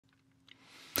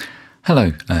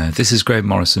Hello, this is Graham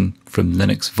Morrison from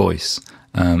Linux Voice.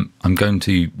 I'm going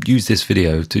to use this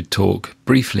video to talk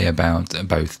briefly about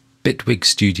both Bitwig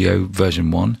Studio version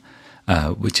 1,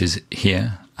 which is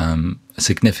here, a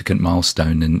significant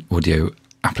milestone in audio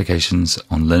applications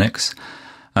on Linux,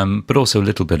 but also a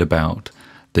little bit about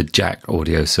the Jack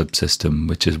audio subsystem,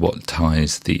 which is what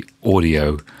ties the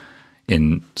audio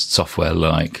in software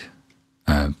like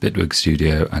Bitwig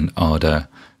Studio and Ardour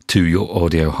to your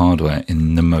audio hardware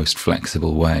in the most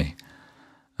flexible way.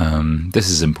 This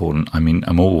is important. I mean,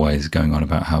 I'm always going on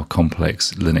about how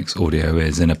complex Linux audio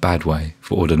is in a bad way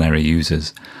for ordinary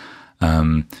users.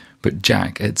 But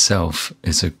Jack itself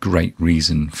is a great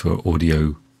reason for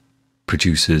audio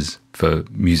producers, for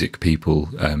music people,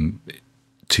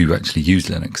 to actually use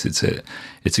Linux.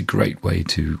 It's a great way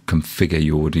to configure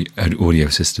your audio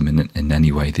system in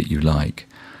any way that you like.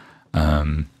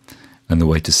 And the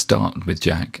way to start with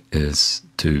Jack is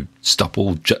to stop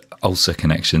all ULSA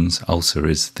connections.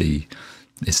 ULSA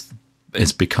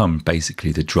is become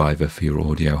basically the driver for your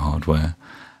audio hardware.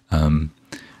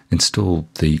 Install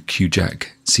the QJack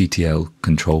CTL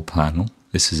control panel.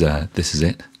 This is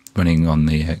it, running on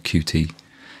the Qt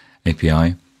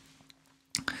API.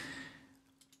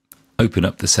 Open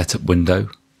up the setup window.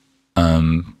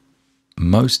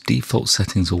 Most default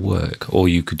settings will work, or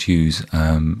you could use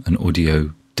an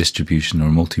audio distribution or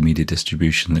a multimedia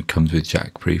distribution that comes with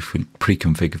Jack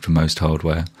pre-configured for most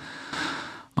hardware.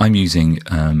 I'm using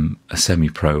a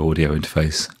semi-pro audio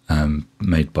interface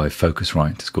made by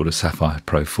Focusrite. It's called a Sapphire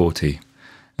Pro 40.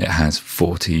 It has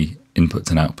 40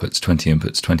 inputs and outputs, 20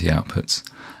 inputs, 20 outputs,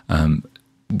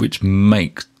 which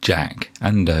make Jack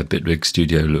and Bitwig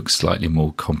Studio look slightly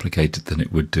more complicated than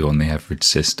it would do on the average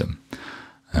system.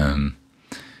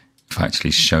 If I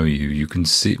actually show you, you can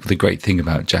see the great thing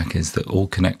about Jack is that all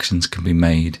connections can be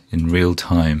made in real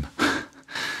time.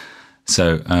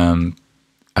 So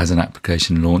as an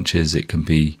application launches, it can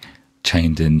be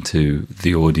chained into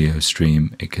the audio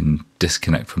stream. It can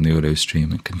disconnect from the audio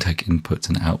stream. It can take inputs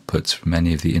and outputs from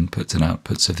any of the inputs and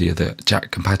outputs of the other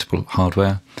Jack compatible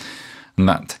hardware. And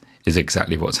that is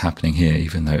exactly what's happening here,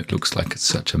 even though it looks like it's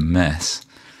such a mess.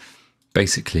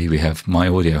 Basically, we have my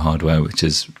audio hardware, which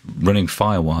is running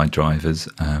FireWire drivers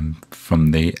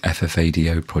from the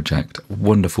FFADO project.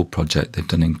 Wonderful project. They've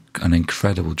done an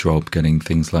incredible job getting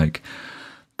things like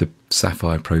the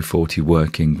Sapphire Pro 40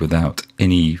 working without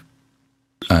any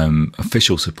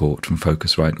official support from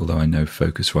Focusrite, although I know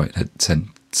Focusrite had sent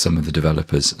some of the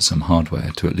developers some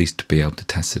hardware to at least be able to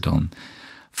test it on.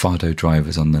 FADO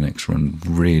drivers on Linux run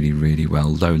really, really well.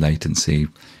 Low latency,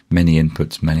 many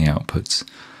inputs, many outputs.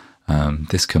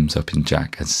 This comes up in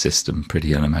Jack as system,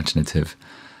 pretty unimaginative.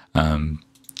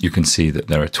 You can see that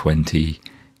there are 20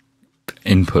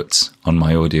 inputs on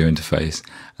my audio interface,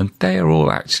 and they are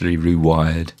all actually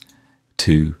rewired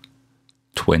to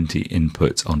 20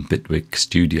 inputs on Bitwig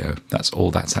Studio. That's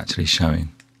all that's actually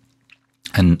showing.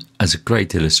 And as a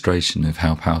great illustration of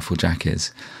how powerful Jack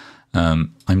is,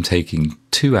 I'm taking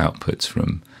two outputs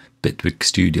from Bitwig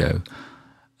Studio,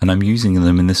 and I'm using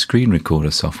them in the screen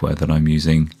recorder software that I'm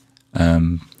using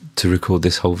to record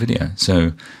this whole video.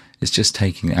 So it's just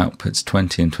taking the outputs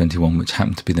 20 and 21, which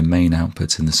happen to be the main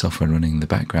outputs in the software running in the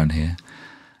background here,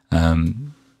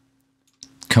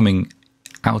 coming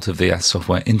out of the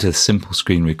software into the simple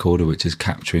screen recorder, which is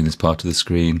capturing this part of the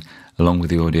screen along with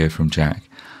the audio from Jack.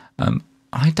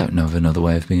 I don't know of another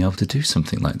way of being able to do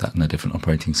something like that in a different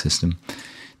operating system.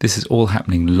 This is all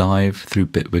happening live through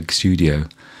Bitwig Studio.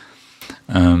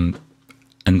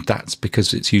 And that's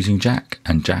because it's using Jack,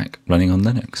 and Jack running on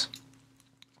Linux.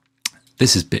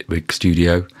 This is Bitwig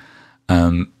Studio.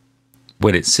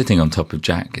 When it's sitting on top of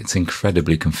Jack, it's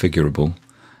incredibly configurable.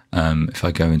 If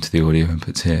I go into the audio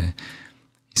inputs here,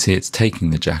 you see it's taking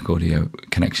the Jack audio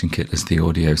connection kit as the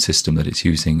audio system that it's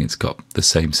using. It's got the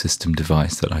same system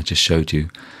device that I just showed you.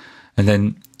 And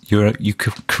then you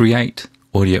could create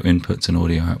audio inputs and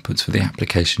audio outputs for the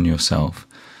application yourself.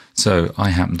 So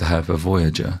I happen to have a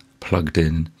Voyager plugged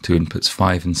in to inputs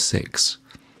 5 and 6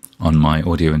 on my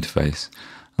audio interface,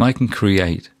 and I can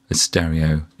create a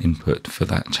stereo input for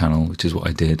that channel, which is what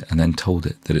I did, and then told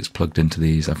it that it's plugged into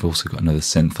these. I've also got another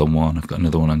synth on one, I've got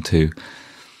another one on two,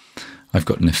 I've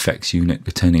got an effects unit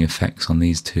returning effects on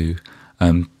these two.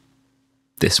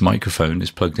 This microphone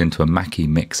is plugged into a Mackie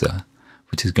mixer,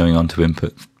 which is going on to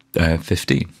input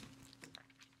 15.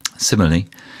 Similarly,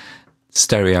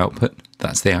 stereo output,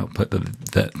 that's the output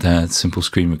that the simple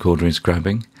screen recorder is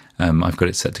grabbing. I've got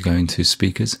it set to go into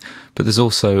speakers, but there's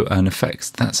also an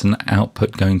effects. That's an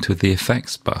output going to the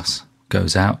effects bus,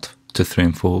 goes out to 3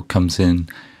 and 4, comes in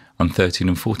on 13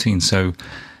 and 14. So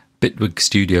Bitwig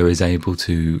Studio is able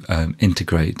to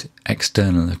integrate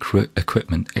external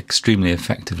equipment extremely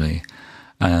effectively.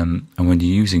 And when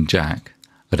you're using Jack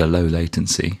at a low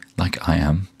latency, like I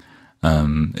am,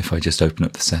 if I just open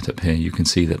up the setup here, you can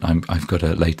see that I've got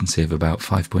a latency of about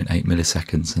 5.8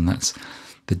 milliseconds, and that's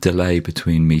the delay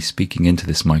between me speaking into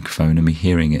this microphone and me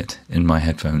hearing it in my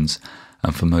headphones.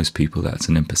 And for most people, that's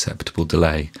an imperceptible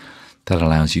delay. That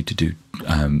allows you to do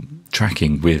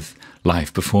tracking with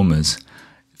live performers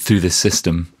through this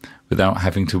system without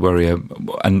having to worry,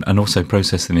 and also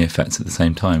processing the effects at the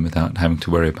same time without having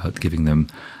to worry about giving them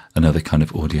another kind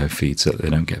of audio feed so that they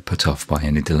don't get put off by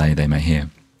any delay they may hear.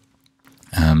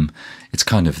 It's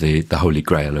kind of the holy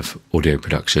grail of audio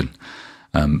production.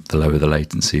 The lower the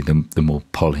latency, the more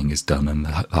polling is done, and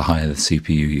the higher the CPU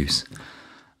use.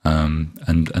 And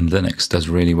Linux does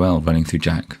really well running through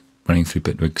Jack, running through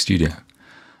Bitwig Studio.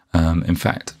 In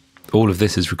fact, all of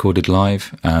this is recorded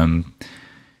live.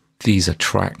 These are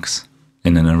tracks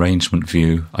in an arrangement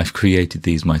view. I've created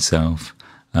these myself.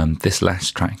 This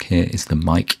last track here is the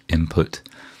mic input.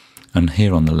 And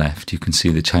here on the left, you can see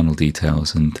the channel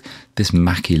details. And this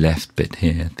Mackie left bit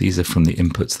here, these are from the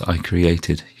inputs that I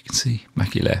created. You can see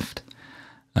Mackie left.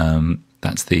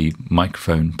 That's the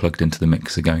microphone plugged into the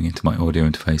mixer going into my audio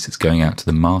interface. It's going out to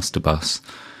the master bus,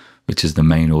 which is the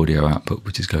main audio output,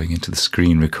 which is going into the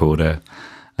screen recorder.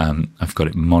 I've got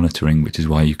it monitoring, which is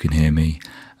why you can hear me.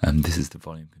 This is the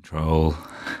volume control.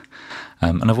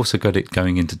 And I've also got it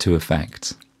going into two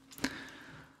effects.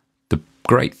 The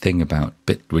great thing about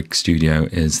Bitwig Studio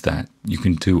is that you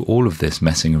can do all of this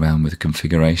messing around with the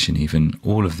configuration, even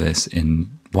all of this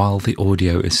while the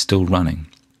audio is still running.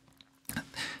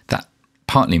 That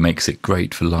partly makes it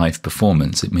great for live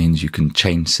performance. It means you can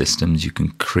change systems, you can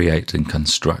create and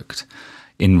construct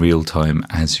in real time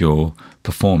as you're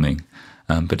performing.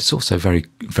 But it's also very,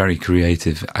 very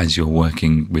creative as you're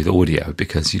working with audio,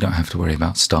 because you don't have to worry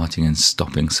about starting and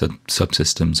stopping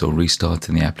subsystems or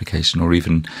restarting the application, or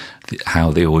even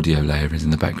how the audio layer is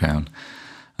in the background.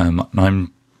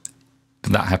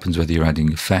 That happens whether you're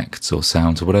adding effects or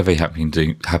sounds or whatever you happen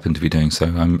to be doing. So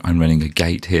I'm running a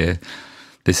gate here.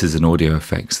 This is an audio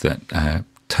effects that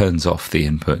turns off the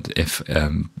input if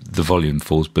the volume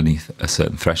falls beneath a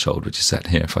certain threshold, which is set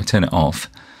here. If I turn it off,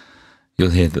 you'll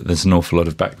hear that there's an awful lot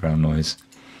of background noise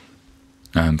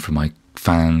from my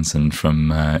fans and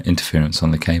from interference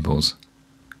on the cables.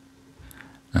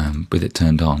 With it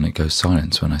turned on, it goes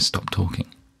silent when I stop talking.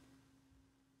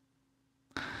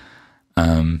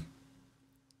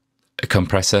 A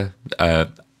compressor,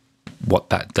 what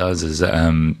that does is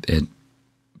it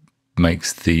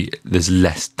makes there's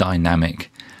less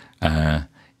dynamic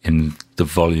in the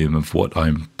volume of what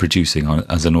I'm producing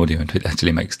as an audio, and it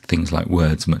actually makes things like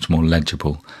words much more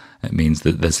legible. It means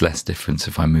that there's less difference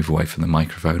if I move away from the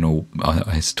microphone or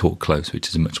I talk close, which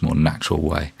is a much more natural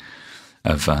way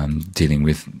of dealing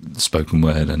with spoken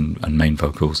word and main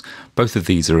vocals. Both of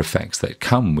these are effects that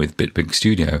come with Bitwig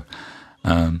Studio.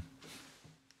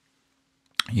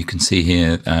 You can see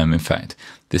here, in fact,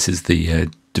 this is the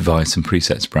device and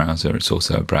presets browser. It's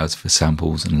also a browser for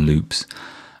samples and loops.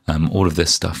 All of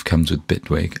this stuff comes with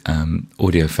Bitwig.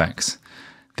 Audio effects,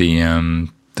 the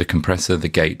compressor, the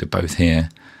gate are both here.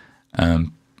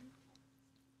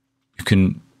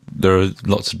 There are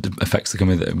lots of effects that come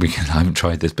with it. I haven't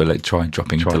tried this, but let's try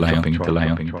dropping delay.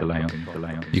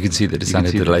 You can see that it's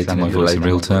added delay to my voice in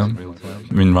real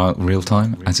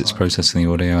time as it's processing the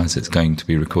audio, as it's going to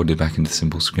be recorded back into the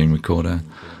simple screen recorder.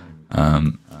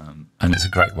 And it's a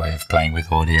great way of playing with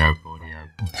audio.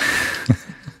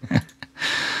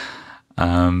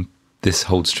 This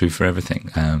holds true for everything.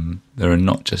 There are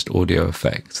not just audio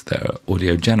effects, there are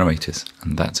audio generators,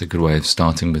 and that's a good way of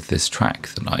starting with this track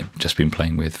that I've just been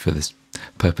playing with for this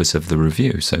purpose of the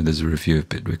review. So there's a review of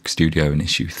Bitwig Studio in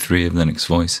issue 3 of Linux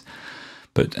Voice,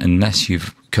 but unless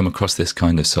you've come across this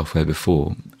kind of software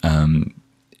before,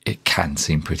 it can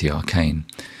seem pretty arcane.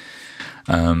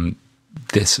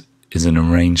 This is an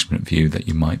arrangement view that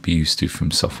you might be used to from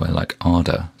software like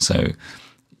Arda. So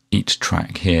each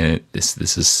track here, this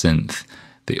is synth.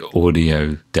 The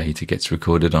audio data gets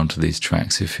recorded onto these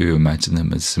tracks, if you imagine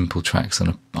them as simple tracks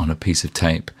on a piece of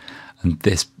tape. And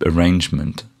this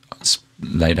arrangement,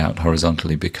 laid out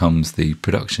horizontally, becomes the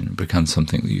production. It becomes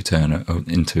something that you turn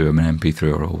into an MP3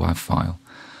 or a WAV file.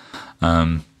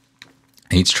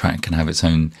 Each track can have its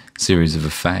own series of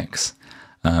effects.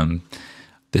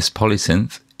 This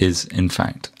polysynth is, in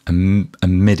fact, a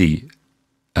MIDI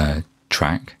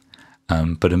track.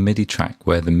 But a MIDI track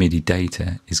where the MIDI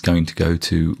data is going to go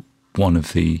to one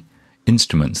of the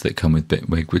instruments that come with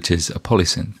Bitwig, which is a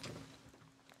polysynth.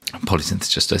 A polysynth is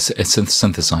just a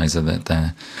synthesizer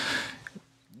that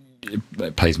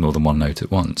it plays more than one note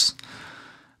at once.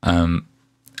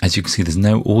 As you can see, there's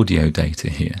no audio data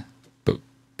here, but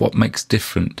what makes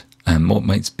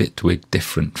Bitwig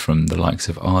different from the likes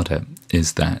of Arda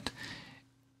is that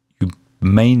you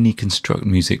mainly construct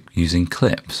music using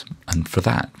clips, and for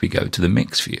that we go to the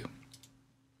mix view.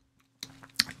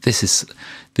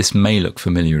 This may look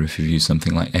familiar if you've used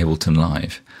something like Ableton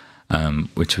Live,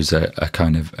 which was a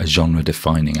kind of a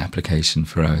genre-defining application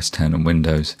for OS X and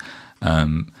Windows,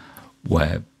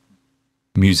 where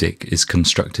music is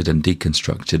constructed and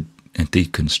deconstructed and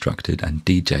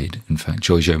DJ'd. In fact,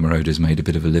 Giorgio Moroder's made a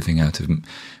bit of a living out of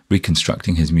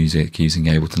reconstructing his music using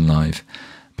Ableton Live,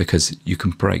 because you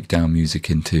can break down music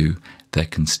into their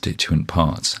constituent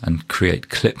parts and create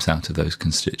clips out of those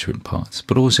constituent parts.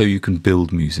 But also you can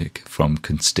build music from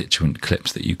constituent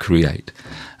clips that you create.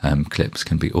 Clips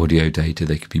can be audio data,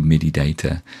 they could be MIDI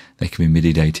data, they can be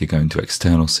MIDI data going to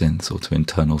external synths or to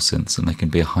internal synths, and they can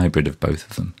be a hybrid of both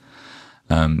of them.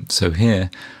 So here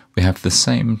we have the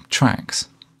same tracks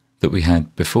that we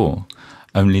had before,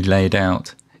 only laid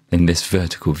out in this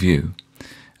vertical view.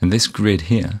 And this grid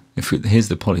here, here's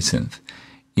the polysynth,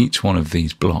 each one of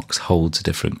these blocks holds a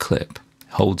different clip,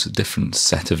 holds a different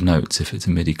set of notes if it's a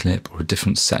MIDI clip, or a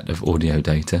different set of audio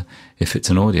data if it's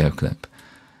an audio clip.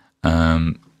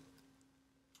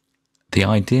 The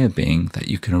idea being that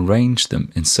you can arrange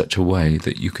them in such a way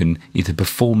that you can either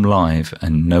perform live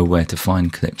and know where to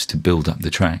find clips to build up the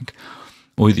track,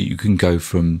 or that you can go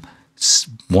from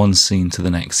one scene to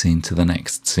the next scene to the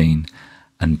next scene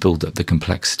and build up the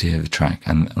complexity of a track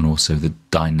and also the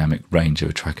dynamic range of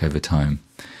a track over time.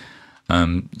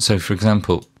 So for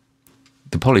example,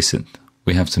 the polysynth,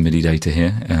 we have some MIDI data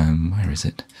here. Where is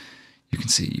it? You can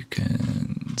see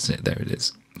there it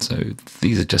is. So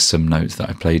these are just some notes that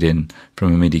I played in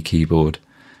from a MIDI keyboard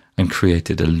and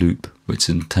created a loop, which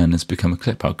in turn has become a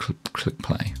clip. I'll click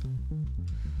play.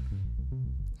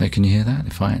 Now, can you hear that?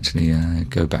 If I actually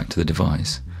go back to the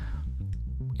device,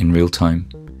 in real time,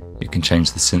 you can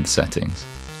change the synth settings.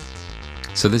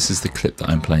 So this is the clip that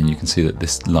I'm playing. You can see that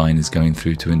this line is going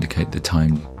through to indicate the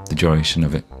time, the duration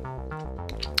of it.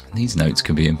 And these notes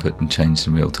can be input and changed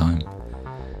in real time.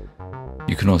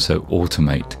 You can also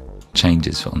automate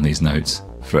changes on these notes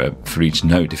for each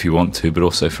note if you want to, but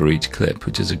also for each clip,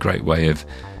 which is a great way of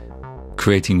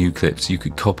creating new clips. You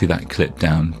could copy that clip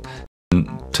down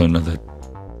to another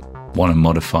one and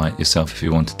modify it yourself if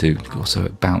you want to do. You could also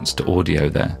bounce to audio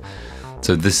there.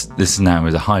 So this now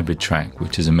is a hybrid track,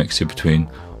 which is a mixture between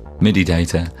MIDI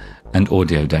data and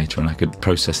audio data, and I could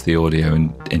process the audio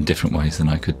in different ways than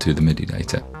I could do the MIDI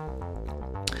data.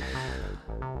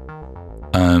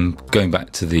 Going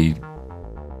back to the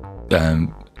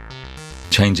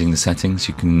changing the settings,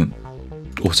 you can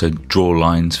also draw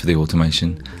lines for the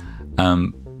automation,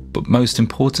 but most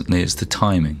importantly it's the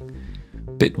timing.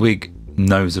 Bitwig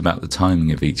knows about the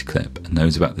timing of each clip and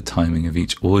knows about the timing of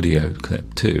each audio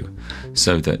clip too,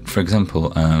 so that, for example,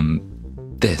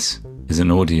 this is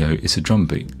an audio, it's a drum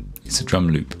beat, it's a drum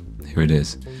loop, here it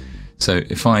is. So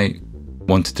if I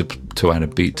wanted to add a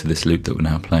beat to this loop that we're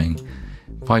now playing,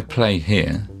 if I play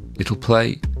here, it'll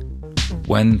play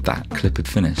when that clip had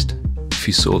finished. If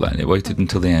you saw that, it waited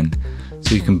until the end.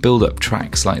 So you can build up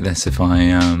tracks like this. If I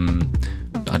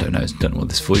don't know what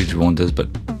this footage one does, but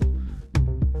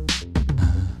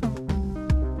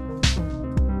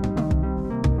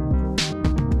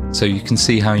so you can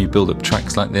see how you build up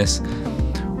tracks like this.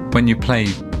 When you play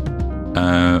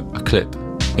a clip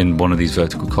in one of these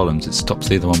vertical columns, it stops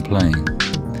the other one playing.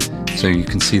 So you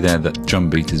can see there that drum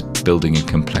beat is building in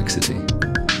complexity.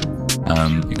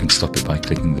 You can stop it by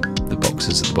clicking the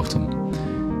boxes at the bottom.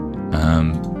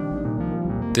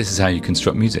 This is how you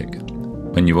construct music.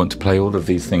 When you want to play all of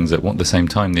these things at the same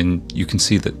time, then you can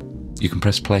see that you can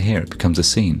press play here, it becomes a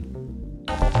scene.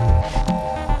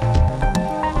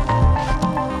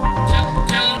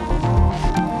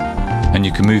 And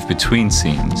you can move between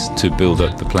scenes to build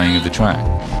up the playing of the track.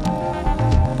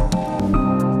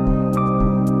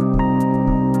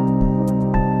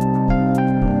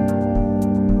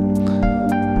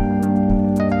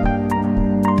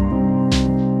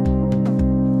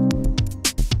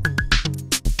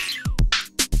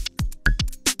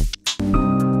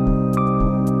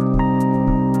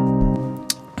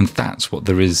 And that's what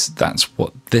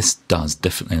this does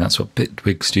differently. That's what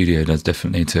Bitwig Studio does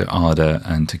differently to Arda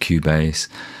and to Cubase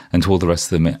and to all the rest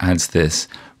of them. It adds this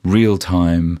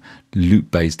real-time,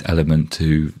 loop-based element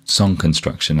to song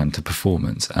construction and to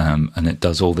performance. And it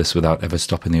does all this without ever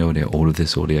stopping the audio. All of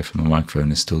this audio from the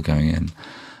microphone is still going in.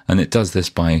 And it does this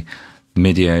by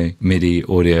MIDI,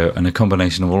 audio, and a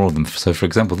combination of all of them. So, for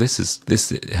example, this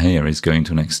here is going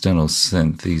to an external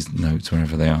synth, these notes,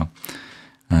 wherever they are.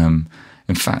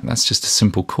 In fact, that's just a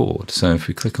simple chord. So if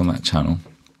we click on that channel,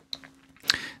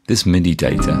 this MIDI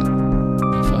data,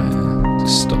 if I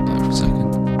just stop that for a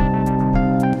second.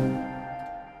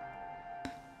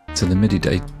 So the MIDI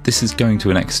data, this is going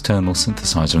to an external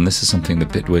synthesizer, and this is something that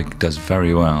Bitwig does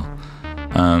very well.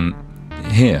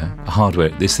 Here, hardware,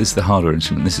 this is the hardware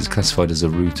instrument, this is classified as a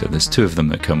router. There's two of them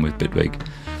that come with Bitwig.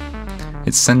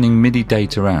 It's sending MIDI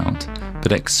data out,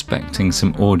 but expecting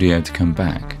some audio to come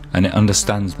back, and it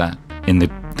understands that in the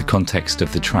context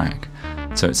of the track.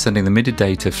 So it's sending the MIDI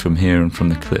data from here and from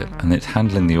the clip, and it's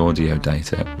handling the audio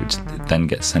data, which then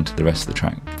gets sent to the rest of the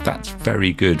track. That's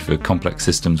very good for complex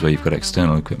systems where you've got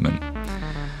external equipment.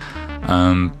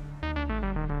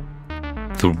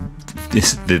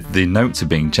 The notes are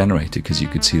being generated because you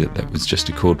could see that was just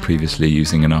a chord previously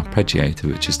using an arpeggiator,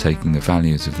 which is taking the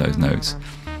values of those notes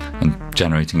and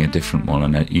generating a different one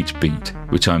on each beat,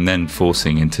 which I'm then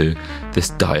forcing into this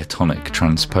diatonic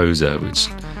transposer, which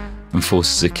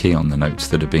enforces a key on the notes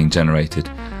that are being generated.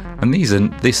 And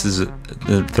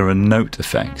there are note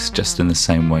effects just in the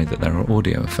same way that there are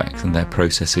audio effects, and they're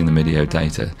processing the MIDI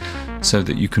data so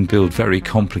that you can build very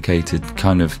complicated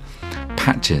kind of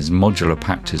patches, modular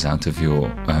patches out of your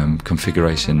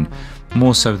configuration,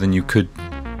 more so than you could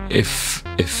if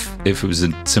it was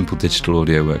a simple digital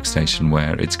audio workstation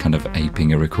where it's kind of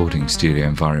aping a recording studio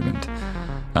environment.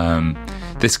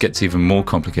 This gets even more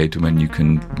complicated when you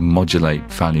can modulate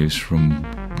values from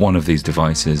one of these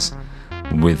devices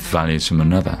with values from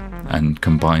another, and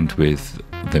combined with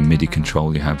the MIDI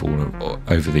control you have all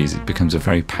over these, it becomes a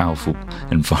very powerful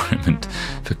environment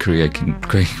for creating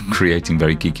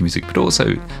very geeky music, but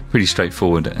also pretty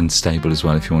straightforward and stable as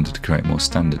well if you wanted to create more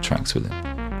standard tracks with it.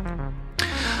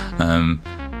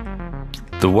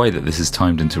 The way that this is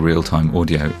timed into real-time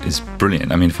audio is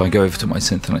brilliant. I mean, if I go over to my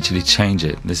synth and actually change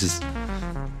it, this is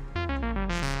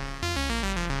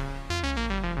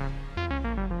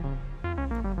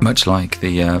much like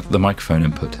the microphone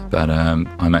input, but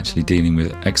I'm actually dealing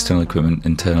with external equipment,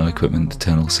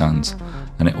 internal sounds,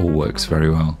 and it all works very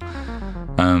well.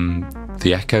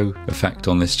 The echo effect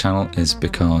on this channel is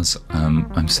because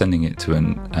I'm sending it to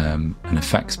an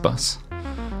effects bus,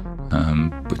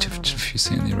 which if you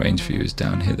see in the arrange view is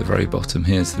down here at the very bottom.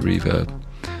 Here's the reverb,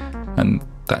 and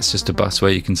that's just a bus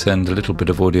where you can send a little bit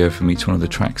of audio from each one of the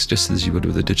tracks, just as you would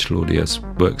with a digital audio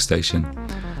workstation,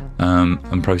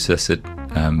 and process it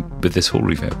with this hall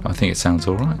reverb. I think it sounds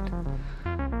all right.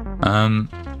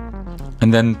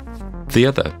 And then the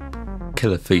other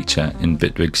killer feature in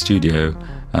Bitwig Studio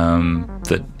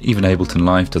that even Ableton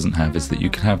Live doesn't have is that you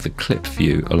can have the clip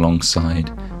view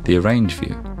alongside the arrange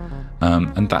view.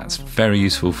 And that's very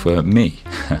useful for me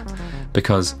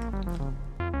because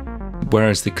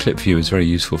whereas the clip view is very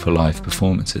useful for live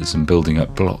performances and building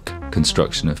up block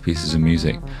construction of pieces of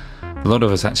music, a lot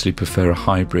of us actually prefer a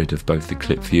hybrid of both the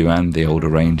clip view and the old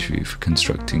arrange view for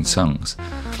constructing songs.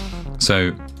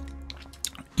 So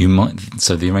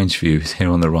the arrange view is here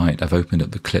on the right. I've opened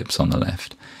up the clips on the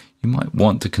left. You might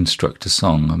want to construct a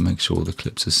song and make sure all the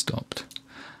clips are stopped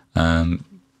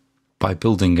by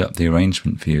building up the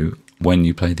arrangement view when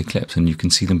you play the clips, and you can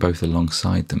see them both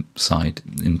alongside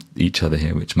in each other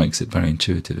here, which makes it very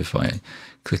intuitive. If I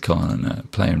click on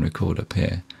play and record up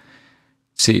here,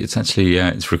 see, it's actually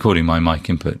it's recording my mic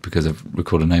input because I've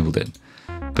record enabled it.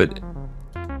 But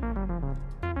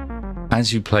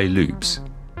as you play loops,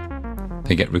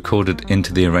 they get recorded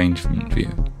into the arrangement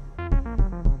view.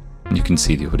 And you can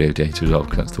see the audio data as well,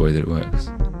 because that's the way that it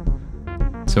works.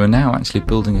 So we're now actually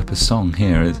building up a song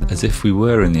here as if we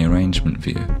were in the arrangement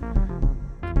view.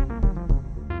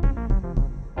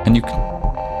 And you can...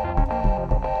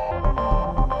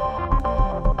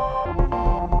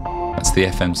 That's the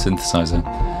FM synthesizer.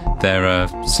 There are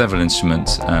several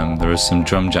instruments. There are some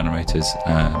drum generators.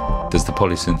 There's the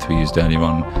polysynth we used earlier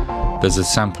on. There's a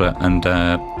sampler and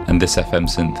this FM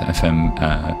synth,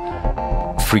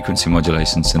 frequency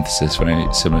modulation synthesis,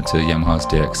 very similar to Yamaha's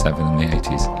DX7 in the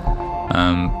 80s.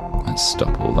 Let's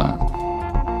stop all that.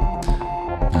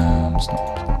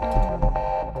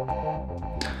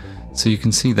 So you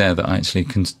can see there that I actually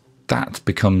that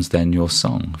becomes then your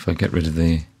song. If I get rid of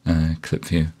the clip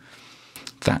view,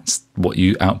 that's what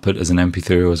you output as an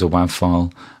MP3 or as a WAV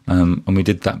file, and we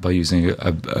did that by using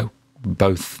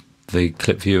both the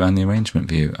clip view and the arrangement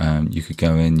view. You could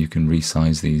go in, you can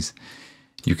resize these,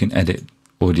 you can edit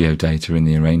audio data in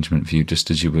the arrangement view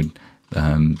just as you would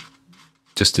the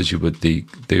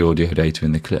audio data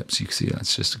in the clips. You can see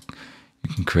that's just,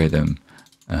 you can create them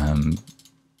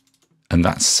and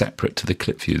that's separate to the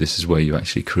clip view. This is where you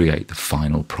actually create the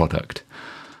final product.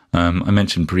 I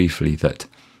mentioned briefly that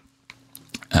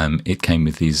it came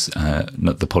with these,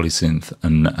 the polysynth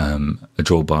and a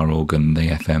drawbar organ, the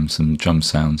FM, some drum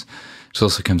sounds. It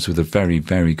also comes with a very,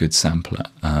 very good sampler,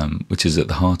 which is at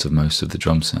the heart of most of the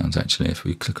drum sounds, actually. If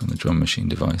we click on the drum machine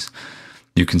device,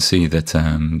 you can see that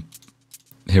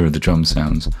here are the drum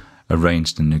sounds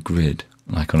arranged in a grid,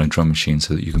 like on a drum machine,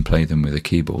 so that you can play them with a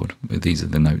keyboard. These are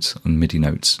the notes, and MIDI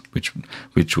notes,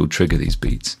 which will trigger these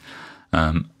beats.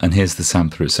 And here's the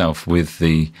sampler itself with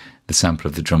the sampler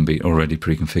of the drum beat already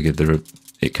pre-configured.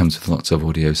 It comes with lots of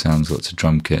audio sounds, lots of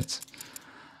drum kits,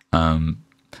 and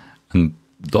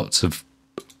lots of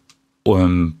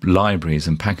libraries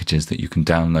and packages that you can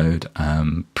download,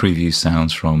 preview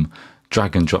sounds from,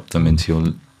 drag and drop them into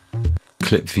your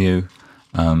clip view.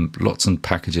 Lots of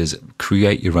packages,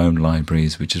 create your own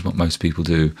libraries, which is what most people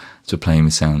do to playing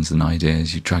with sounds and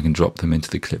ideas. You drag and drop them into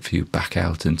the clip view, back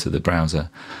out into the browser.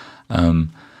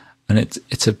 And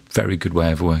it's a very good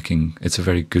way of working. It's a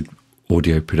very good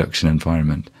audio production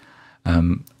environment.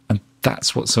 And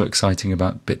that's what's so exciting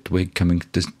about Bitwig coming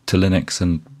to Linux,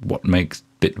 and what makes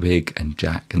Bitwig and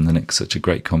Jack and Linux such a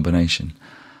great combination.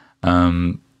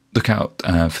 Look out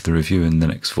for the review in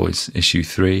Linux Voice issue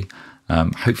 3.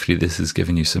 Hopefully this has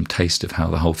given you some taste of how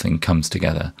the whole thing comes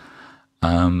together.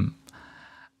 And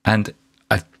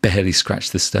I've barely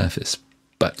scratched the surface,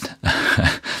 but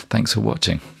thanks for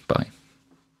watching. Bye.